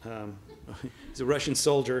guide. He's a Russian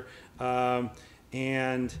soldier,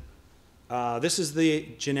 and this is the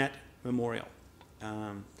Jeanette Memorial.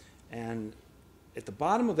 And at the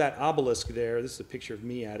bottom of that obelisk there, this is a picture of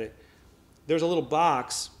me at it, there's a little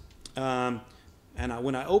box, and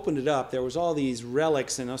when I opened it up, there was all these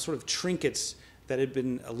relics and sort of trinkets that had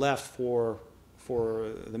been left for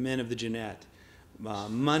the men of the Jeanette.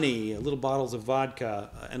 Money, little bottles of vodka,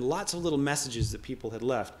 and lots of little messages that people had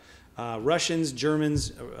left. Russians,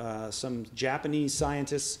 Germans, some Japanese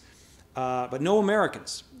scientists, but no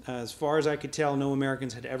Americans. As far as I could tell, no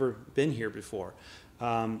Americans had ever been here before.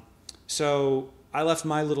 So I left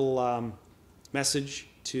my little message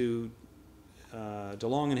to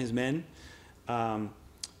DeLong and his men,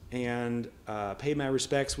 and paid my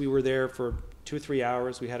respects. We were there for 2 or 3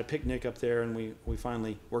 hours. We had a picnic up there, and we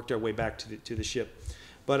finally worked our way back to the ship.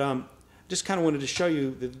 But just kind of wanted to show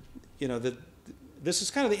you this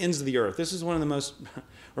is kind of the ends of the earth. This is one of the most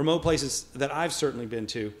remote places that I've certainly been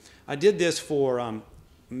to. I did this for a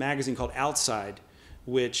magazine called Outside,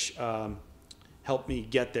 which helped me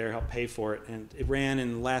get there, helped pay for it, and it ran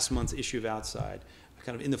in last month's issue of Outside,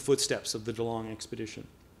 kind of in the footsteps of the DeLong expedition.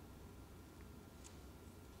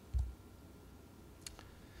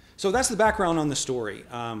 So that's the background on the story.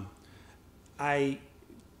 I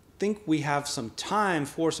think we have some time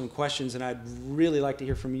for some questions, and I'd really like to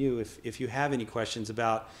hear from you if you have any questions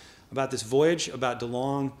about this voyage, about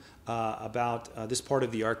DeLong, about this part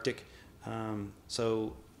of the Arctic.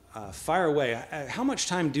 So fire away. How much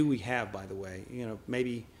time do we have, by the way?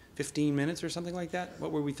 Maybe 15 minutes or something like that?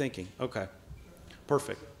 What were we thinking? Okay,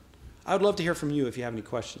 perfect. I would love to hear from you if you have any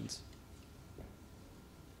questions.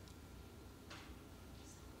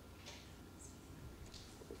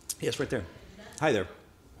 Yes, right there. Hi there.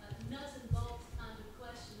 Nuts and bolts kind of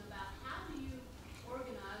question about how do you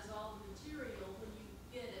organize all the material when you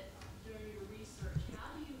get it during your research?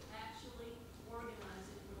 How do you actually organize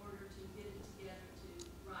it in order to get it together to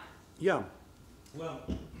write? Yeah. Well,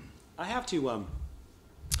 I have to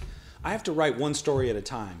write one story at a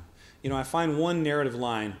time. I find one narrative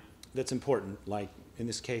line that's important, like in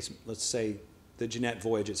this case, let's say the Jeanette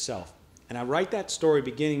voyage itself. And I write that story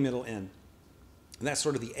beginning, middle, end. And that's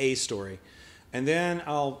sort of the A story. And then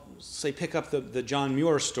I'll, say, pick up the John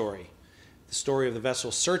Muir story, the story of the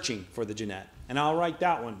vessel searching for the Jeanette. And I'll write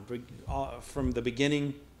that one from the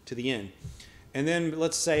beginning to the end. And then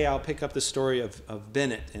let's say I'll pick up the story of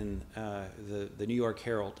Bennett in the New York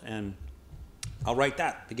Herald, and I'll write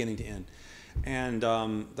that beginning to end. And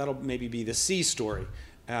that'll maybe be the C story.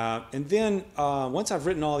 And then once I've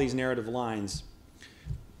written all these narrative lines,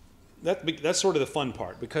 that's sort of the fun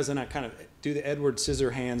part, because then I kind of do the Edward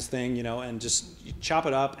Scissorhands thing, and just chop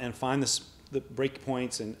it up and find the break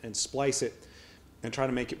points and splice it and try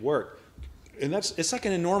to make it work. And it's like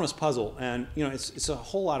an enormous puzzle, and it's a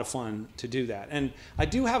whole lot of fun to do that. And I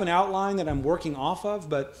do have an outline that I'm working off of,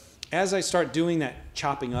 but as I start doing that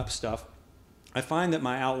chopping up stuff, I find that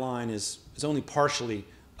my outline is only partially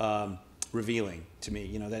revealing to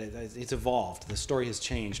me, that it's evolved, the story has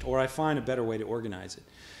changed, or I find a better way to organize it.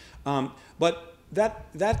 But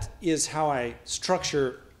that is how I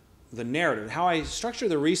structure the narrative. How I structure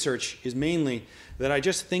the research is mainly that I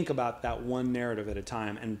just think about that one narrative at a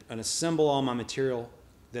time and assemble all my material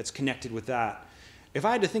that's connected with that. If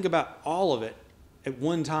I had to think about all of it at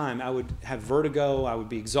one time, I would have vertigo, I would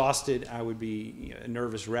be exhausted, I would be a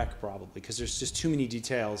nervous wreck probably, because there's just too many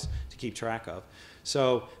details to keep track of.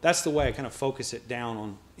 So that's the way I kind of focus it down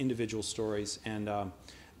on individual stories. And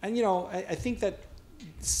I think that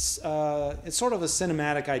it's sort of a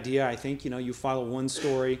cinematic idea. I think you follow one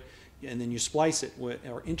story and then you splice it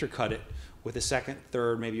or intercut it with a second,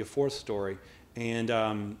 third, maybe a fourth story,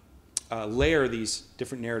 and layer these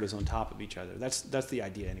different narratives on top of each other. That's the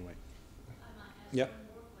idea anyway. I might ask Yep. one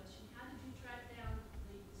more question. How did you track down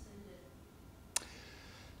the descendant?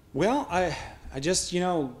 Well, I just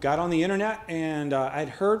got on the internet, and I'd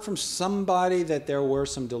heard from somebody that there were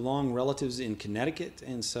some DeLong relatives in Connecticut,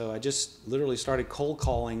 and so I just literally started cold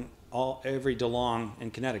calling every DeLong in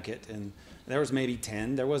Connecticut, and there was maybe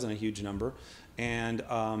 10. There wasn't a huge number, and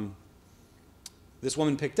this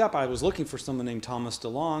woman picked up. I was looking for someone named Thomas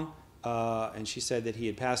DeLong, and she said that he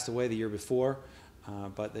had passed away the year before,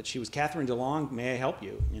 but that she was Catherine DeLong. May I help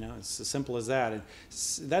you? It's as simple as that. And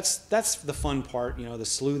that's the fun part. The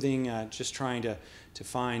sleuthing, just trying to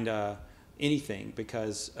find anything,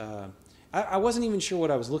 because I wasn't even sure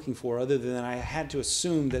what I was looking for, other than I had to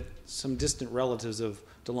assume that some distant relatives of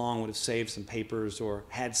DeLong would have saved some papers or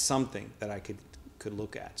had something that I could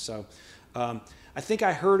look at. So I think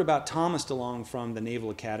I heard about Thomas DeLong from the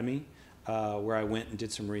Naval Academy, where I went and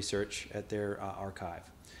did some research at their archive.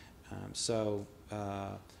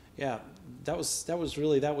 Yeah, that was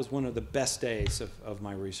one of the best days of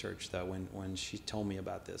my research, though, when she told me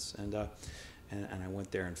about this, and I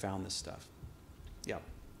went there and found this stuff. Yeah.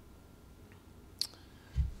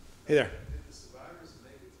 Hey there. Did the survivors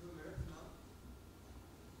make it to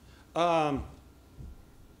America?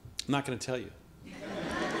 I'm not going to tell you.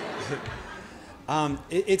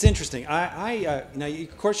 It's interesting.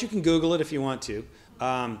 Of course, you can Google it if you want to.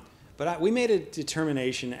 But we made a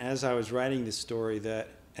determination as I was writing this story that,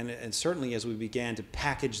 and certainly as we began to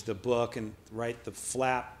package the book and write the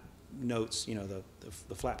flap notes,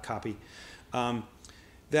 the flap copy,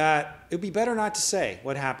 that it would be better not to say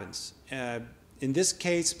what happens. In this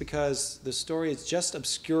case, because the story is just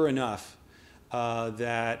obscure enough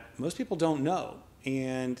that most people don't know,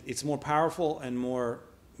 and it's more powerful and more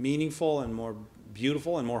meaningful and more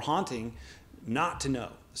beautiful and more haunting not to know.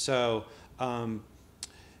 So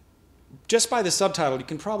just by the subtitle, you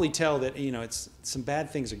can probably tell that it's some bad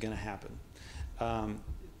things are going to happen,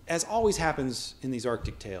 as always happens in these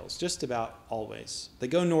Arctic tales. Just about always, they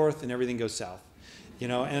go north and everything goes south,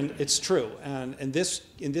 and it's true. And in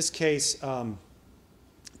this case,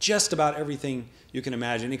 just about everything you can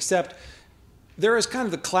imagine, except there is kind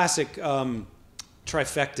of the classic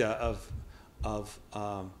trifecta of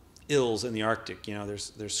ills in the Arctic.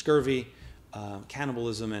 There's scurvy,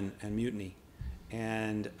 cannibalism, and mutiny.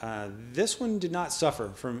 And this one did not suffer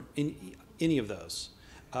from any of those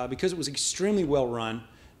because it was extremely well run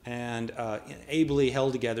and ably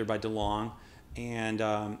held together by DeLong. And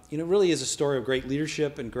it really is a story of great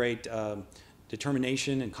leadership and great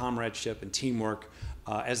determination and comradeship and teamwork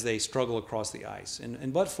as they struggle across the ice.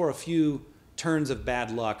 And but for a few turns of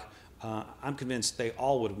bad luck, I'm convinced they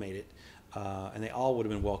all would have made it, and they all would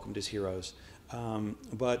have been welcomed as heroes.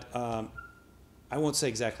 But I won't say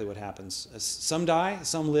exactly what happens. Some die,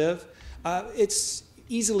 some live. It's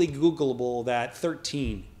easily Googleable that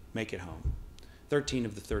 13 make it home, 13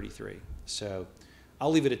 of the 33. So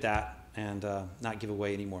I'll leave it at that and not give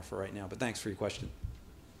away any more for right now. But thanks for your question.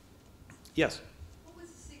 Yes? What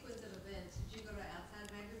was the sequence of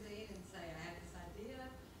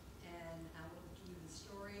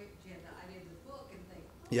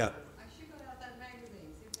Yeah. I should go to Outside Magazine,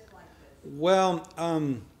 see if they like this. Well,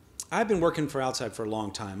 I've been working for Outside for a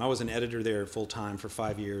long time. I was an editor there full time for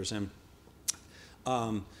 5 years, and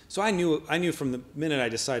so I knew from the minute I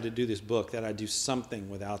decided to do this book that I'd do something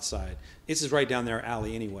with Outside. This is right down their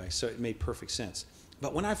alley anyway, so it made perfect sense.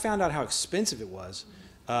 But when I found out how expensive it was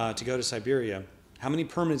to go to Siberia, how many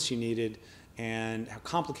permits you needed, and how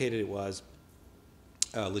complicated it was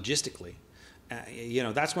logistically,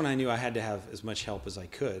 that's when I knew I had to have as much help as I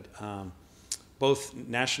could. Both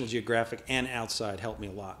National Geographic and Outside helped me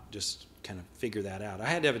a lot, just kind of figure that out. I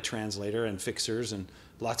had to have a translator and fixers and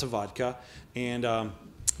lots of vodka and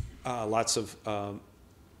lots of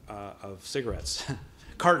cigarettes,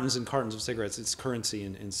 cartons and cartons of cigarettes. It's currency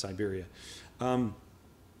in Siberia.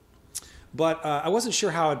 But I wasn't sure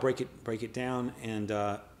how I'd break it down, and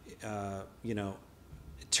it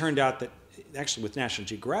turned out that actually with National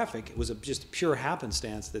Geographic, it was just pure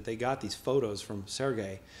happenstance that they got these photos from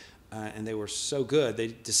Sergei, and they were so good. They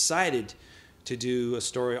decided to do a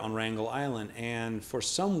story on Wrangel Island, and for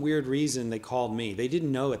some weird reason, they called me. They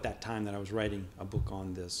didn't know at that time that I was writing a book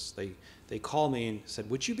on this. They called me and said,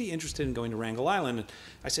 "Would you be interested in going to Wrangel Island?" And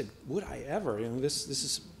I said, "Would I ever? This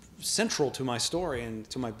is central to my story and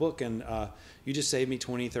to my book, and you just saved me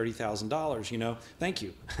 $20,000-$30,000. Thank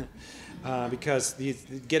you," because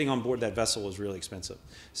getting on board that vessel was really expensive.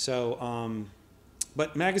 So,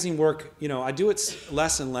 but magazine work, I do it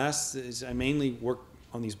less and less. I mainly work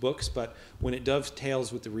on these books, but when it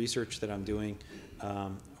dovetails with the research that I'm doing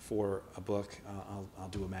for a book, I'll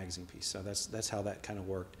do a magazine piece. So that's how that kind of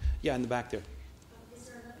worked. Yeah, in the back there. Is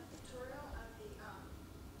there another pictorial of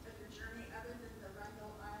your journey other than the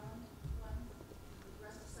Wrangel Island one, the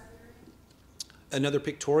rest of Siberia? Another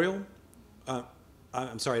pictorial?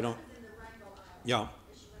 I'm sorry, I don't. Other than the Wrangel Island. Yeah.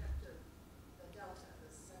 As you went up to the Delta, the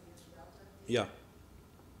Siberian Delta. Yeah.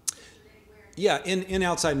 Pictured anywhere? Yeah, in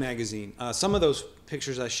Outside Magazine. Some of those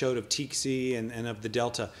pictures I showed of Tixi and of the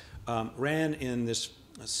Delta ran in this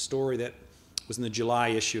story that was in the July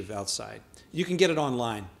issue of Outside. You can get it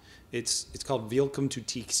online. It's called Welcome to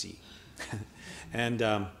Tixi. And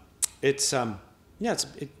it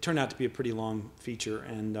turned out to be a pretty long feature,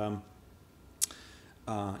 and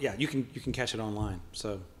you can catch it online.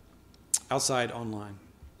 So Outside online.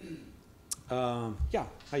 How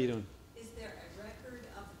you doing? Is there a record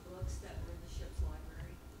of the books that were in the ship's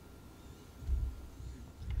library?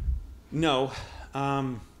 No,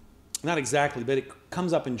 not exactly, but it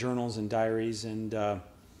comes up in journals and diaries, and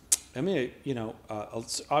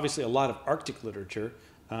obviously a lot of Arctic literature,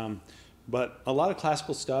 but a lot of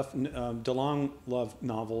classical stuff. DeLong loved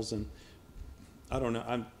novels, and I don't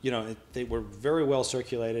know. They were very well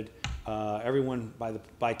circulated. Everyone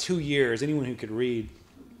by 2 years, anyone who could read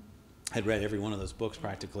had read every one of those books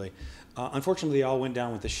practically. Unfortunately, they all went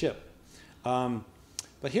down with the ship.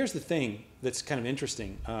 But here's the thing that's kind of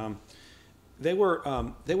interesting. They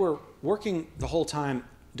were working the whole time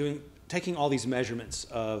taking all these measurements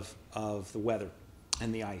of the weather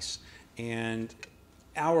and the ice, and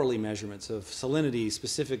hourly measurements of salinity,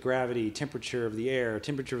 specific gravity, temperature of the air,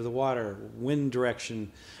 temperature of the water, wind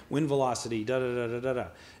direction, wind velocity,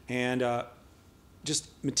 and just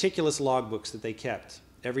meticulous logbooks that they kept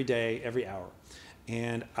every day, every hour.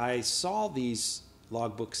 And I saw these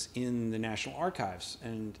logbooks in the National Archives,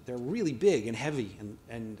 and they're really big and heavy,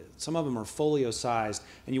 and some of them are folio sized,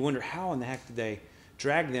 and you wonder how in the heck did they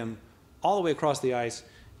drag them all the way across the ice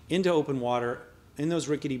into open water in those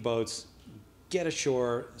rickety boats, get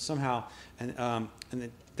ashore somehow, and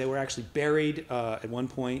they were actually buried at one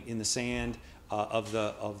point in the sand of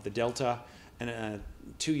the Delta, and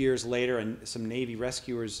 2 years later, and some Navy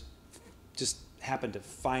rescuers just happened to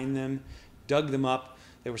find them, dug them up.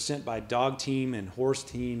 They were sent by dog team and horse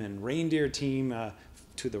team and reindeer team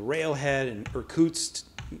to the railhead in Irkutsk,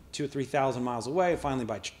 2,000 or 3,000 miles away, finally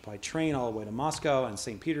by train all the way to Moscow and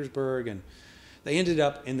St. Petersburg, and they ended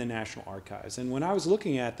up in the National Archives. And when I was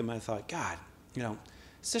looking at them, I thought, God,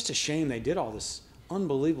 it's just a shame they did all this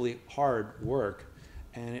unbelievably hard work,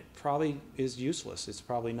 and it probably is useless. It's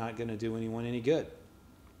probably not going to do anyone any good.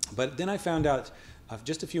 But then I found out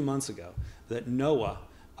just a few months ago that NOAA,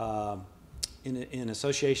 in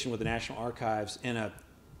association with the National Archives and a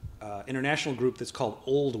international group that's called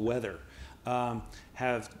Old Weather,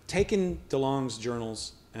 have taken DeLong's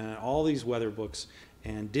journals and all these weather books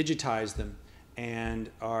and digitized them and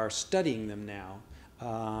are studying them now.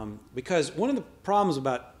 Because one of the problems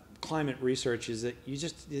about climate research is that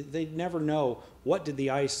they never know what did the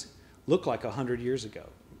ice look like 100 years ago.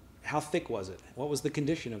 How thick was it? What was the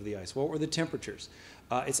condition of the ice? What were the temperatures?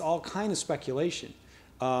 It's all kind of speculation.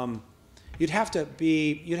 You'd have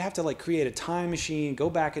to like create a time machine, go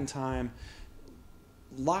back in time,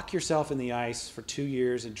 lock yourself in the ice for 2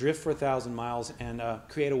 years and drift for 1,000 miles and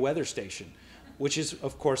create a weather station, which is,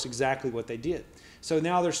 of course, exactly what they did. So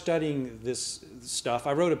now they're studying this stuff.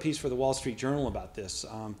 I wrote a piece for the Wall Street Journal about this.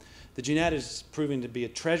 The Jeanette is proving to be a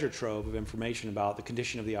treasure trove of information about the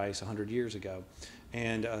condition of the ice 100 years ago,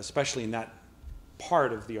 and especially in that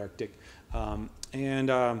part of the Arctic.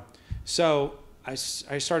 So I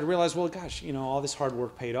started to realize, well, gosh, all this hard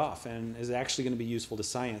work paid off and is actually going to be useful to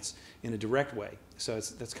science in a direct way. So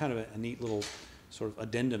that's kind of a neat little sort of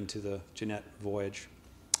addendum to the Jeanette voyage.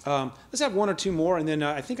 Let's have one or two more, and then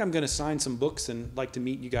I think I'm going to sign some books and like to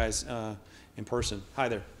meet you guys in person. Hi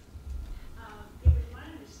there. It was my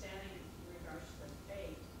understanding in regards to the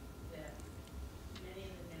fate that many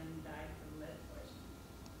of the men died from lead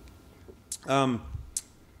poisoning.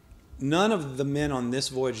 None of the men on this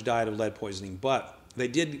voyage died of lead poisoning, but they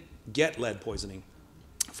did get lead poisoning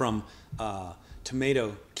from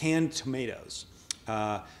canned tomatoes,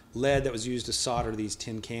 lead that was used to solder these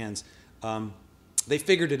tin cans. They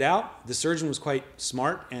figured it out. The surgeon was quite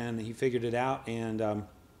smart, and he figured it out, and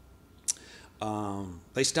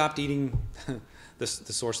they stopped eating the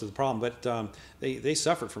source of the problem. But they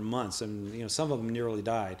suffered for months, and some of them nearly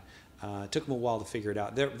died. It took them a while to figure it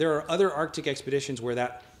out. There are other Arctic expeditions where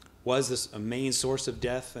that was a main source of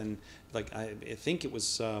death, and I think it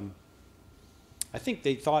was. I think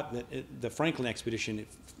they thought that the Franklin expedition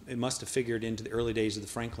it must have figured into the early days of the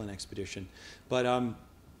Franklin expedition, but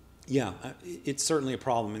yeah, it's certainly a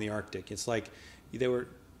problem in the Arctic. It's like they were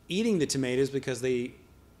eating the tomatoes because they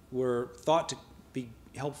were thought to be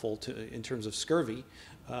helpful in terms of scurvy,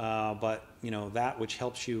 but that which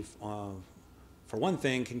helps you for one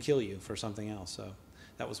thing can kill you for something else. So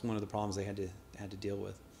that was one of the problems they had to deal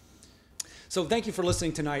with. So thank you for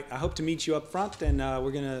listening tonight. I hope to meet you up front, and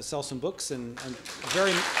we're going to sell some books. And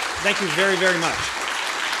thank you very, very much.